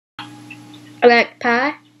I got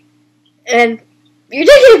pie, and you're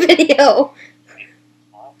taking a video.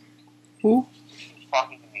 Who? Who's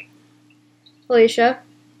talking to me? Alicia.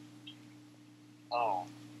 Oh.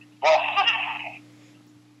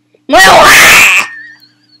 Well,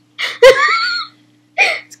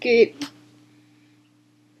 it's cute.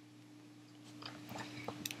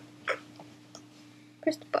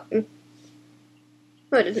 Press the button.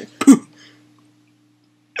 No, it didn't.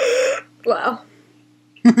 Wow.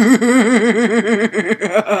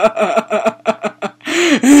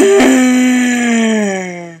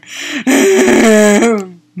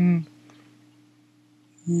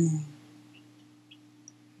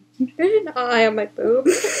 There's an eye on my boob.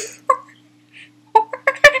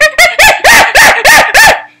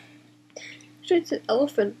 Actually, it's an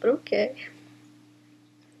elephant, but okay.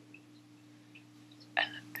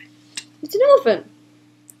 It's an elephant.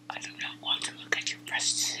 I do not want to look at your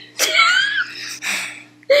breasts.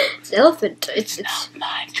 It's an elephant. It's Not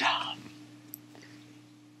my job.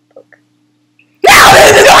 Poke.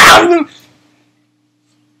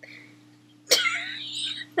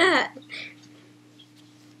 That.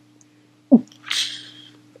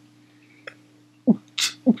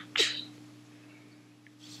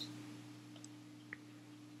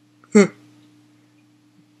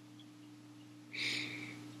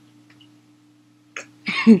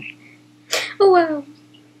 Oh wow.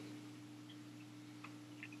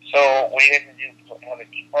 So, what are you guys gonna do? Have a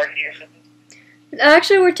tea party or something?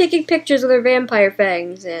 Actually, we're taking pictures of their vampire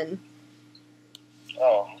fangs in.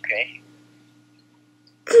 Oh, okay.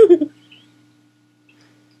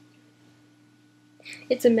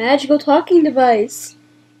 It's a magical talking device.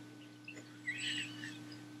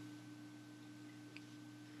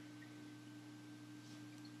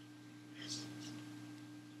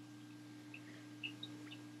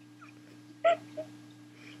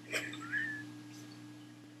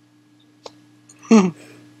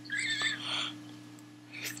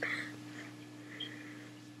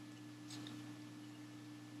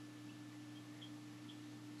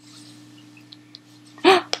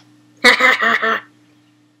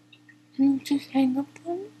 Can you just hang up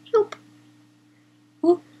then? Nope.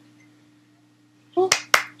 Oh. Oh.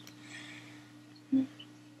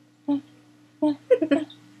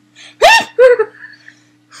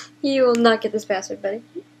 You will not get this password, buddy.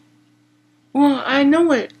 Well, I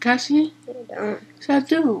know it, Cassie. I don't. Yes, I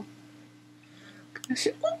do. Can I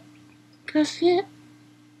see? Oh. Can I see it?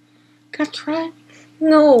 Can I try?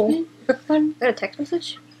 No. One. Got a text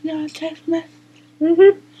message? Yeah, text message.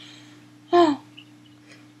 Mm-hmm. Oh,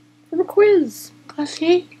 From a quiz.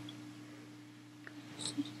 Cassie.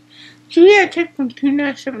 Do you get a text from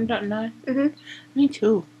 297.9? Mm-hmm. Me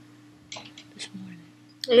too. This morning.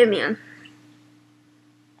 Leave me on.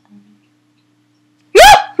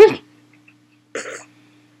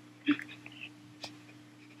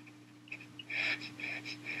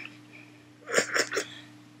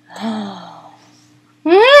 Oh.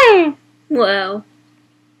 Wow.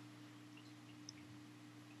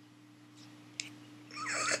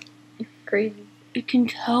 Crazy. You can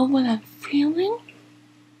tell what I'm feeling.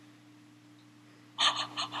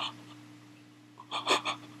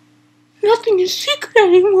 Nothing is secret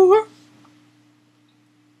anymore.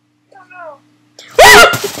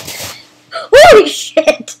 Holy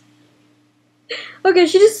shit! Okay,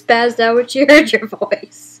 she just spazzed out when she heard your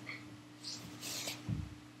voice.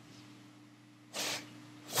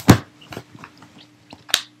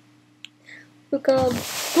 Who called?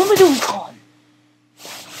 What am I doing, Colin?